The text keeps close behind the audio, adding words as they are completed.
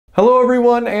Hello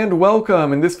everyone and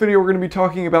welcome. In this video we're going to be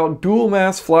talking about dual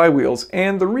mass flywheels,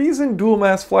 and the reason dual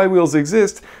mass flywheels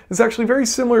exist is actually very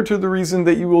similar to the reason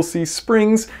that you will see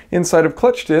springs inside of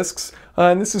clutch discs,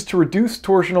 and this is to reduce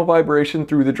torsional vibration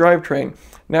through the drivetrain.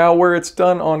 Now where it's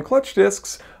done on clutch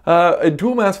discs, a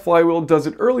dual mass flywheel does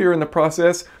it earlier in the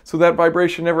process, so that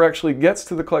vibration never actually gets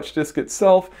to the clutch disc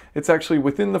itself. It's actually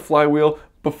within the flywheel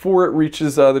before it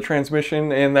reaches the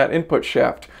transmission and that input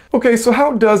shaft. Okay, so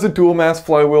how does a dual mass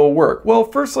flywheel work? Well,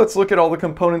 first let's look at all the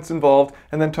components involved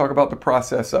and then talk about the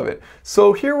process of it.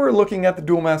 So here we're looking at the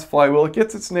dual mass flywheel. It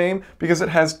gets its name because it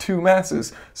has two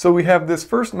masses. So we have this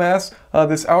first mass,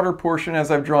 this outer portion as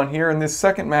I've drawn here, and this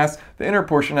second mass, the inner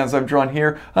portion as I've drawn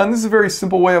here. And this is a very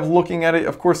simple way of looking at it.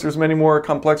 Of course, there's many more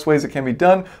complex ways it can be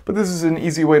done, but this is an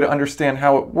easy way to understand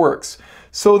how it works.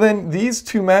 So then these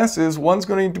two masses, one's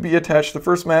going to be attached, the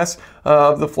first mass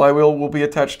of the flywheel will be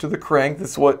attached to the crank,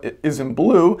 this is what is in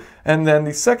blue, and then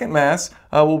the second mass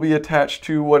will be attached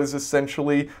to what is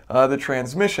essentially the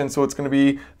transmission, so it's going to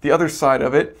be the other side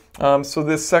of it. So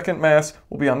this second mass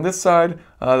will be on this side,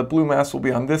 the blue mass will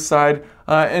be on this side,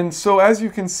 and so as you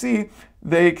can see,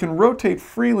 they can rotate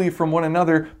freely from one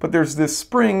another, but there's this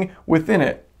spring within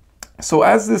it. So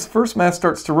as this first mass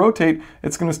starts to rotate,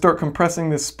 it's going to start compressing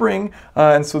this spring,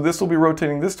 and so this will be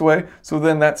rotating this way, so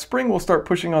then that spring will start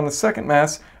pushing on the second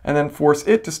mass and then force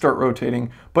it to start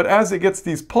rotating. But as it gets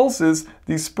these pulses,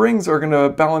 these springs are going to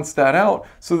balance that out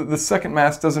so that the second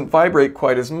mass doesn't vibrate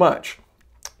quite as much,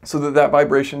 so that that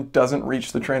vibration doesn't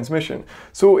reach the transmission.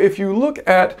 So if you look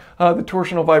at the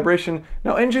torsional vibration,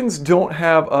 now engines don't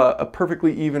have a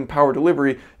perfectly even power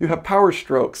delivery. You have power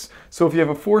strokes. So if you have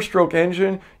a 4-stroke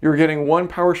engine, you're getting 1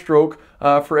 power stroke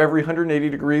for every 180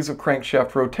 degrees of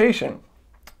crankshaft rotation.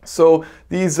 So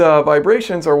these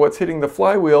vibrations are what's hitting the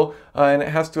flywheel, and it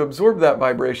has to absorb that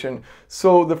vibration.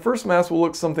 So the first mass will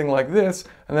look something like this,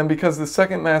 and then because the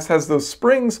second mass has those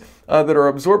springs that are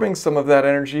absorbing some of that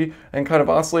energy and kind of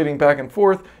oscillating back and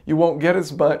forth, you won't get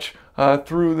as much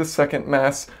through the second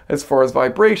mass as far as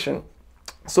vibration.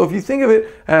 So if you think of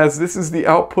it as this is the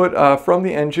output from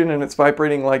the engine and it's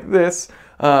vibrating like this,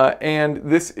 and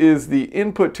this is the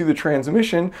input to the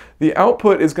transmission, the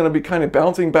output is going to be kind of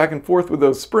bouncing back and forth with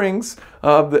those springs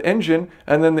of the engine,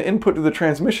 and then the input to the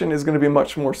transmission is going to be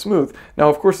much more smooth. Now,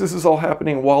 of course, this is all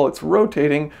happening while it's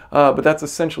rotating, but that's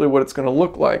essentially what it's going to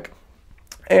look like.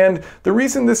 And the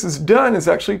reason this is done is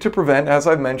actually to prevent, as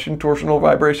I've mentioned, torsional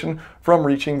vibration from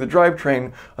reaching the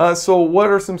drivetrain. So what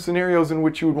are some scenarios in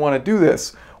which you would want to do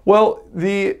this? Well,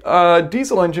 the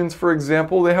diesel engines, for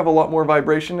example, they have a lot more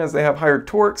vibration as they have higher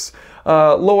torques.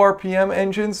 Low RPM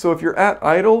engines, so if you're at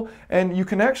idle, and you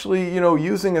can actually,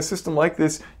 using a system like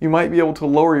this, you might be able to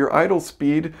lower your idle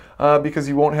speed because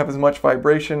you won't have as much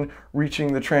vibration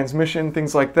reaching the transmission,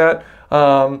 things like that.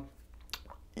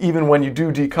 Even when you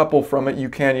do decouple from it, you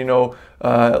can,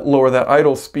 lower that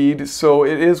idle speed. So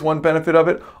it is one benefit of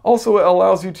it. Also, it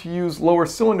allows you to use lower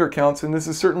cylinder counts, and this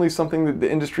is certainly something that the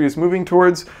industry is moving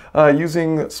towards,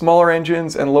 using smaller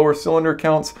engines and lower cylinder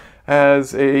counts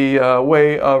as a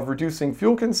way of reducing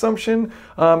fuel consumption.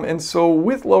 And so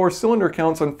with lower cylinder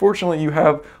counts, unfortunately, you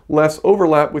have less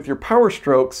overlap with your power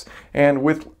strokes, and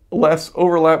with less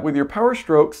overlap with your power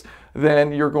strokes,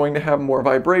 then you're going to have more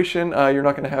vibration. You're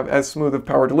not going to have as smooth of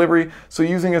power delivery. So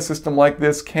using a system like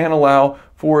this can allow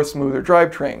for a smoother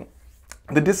drivetrain.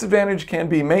 The disadvantage can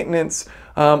be maintenance.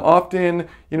 Often,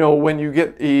 when you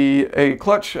get a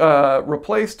clutch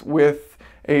replaced with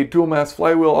a dual mass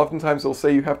flywheel, oftentimes they'll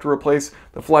say you have to replace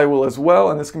the flywheel as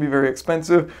well, and this can be very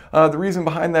expensive. The reason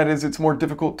behind that is it's more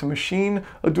difficult to machine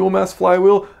a dual mass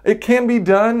flywheel. It can be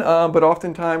done, but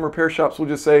oftentimes repair shops will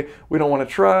just say, we don't want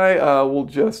to try, we'll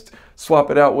just swap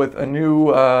it out with a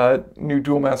new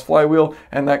dual mass flywheel,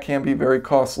 and that can be very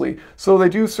costly. So they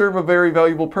do serve a very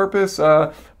valuable purpose,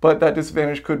 but that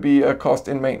disadvantage could be a cost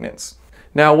in maintenance.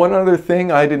 Now, one other thing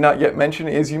I did not yet mention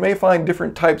is you may find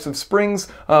different types of springs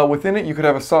within it. You could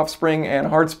have a soft spring and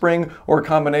hard spring, or a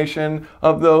combination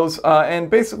of those. And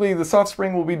basically, the soft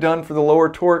spring will be done for the lower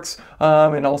torques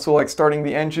and also like starting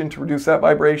the engine to reduce that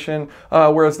vibration,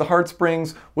 whereas the hard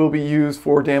springs will be used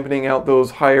for dampening out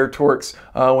those higher torques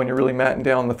when you're really matting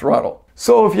down the throttle.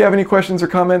 So if you have any questions or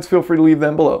comments, feel free to leave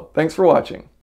them below. Thanks for watching.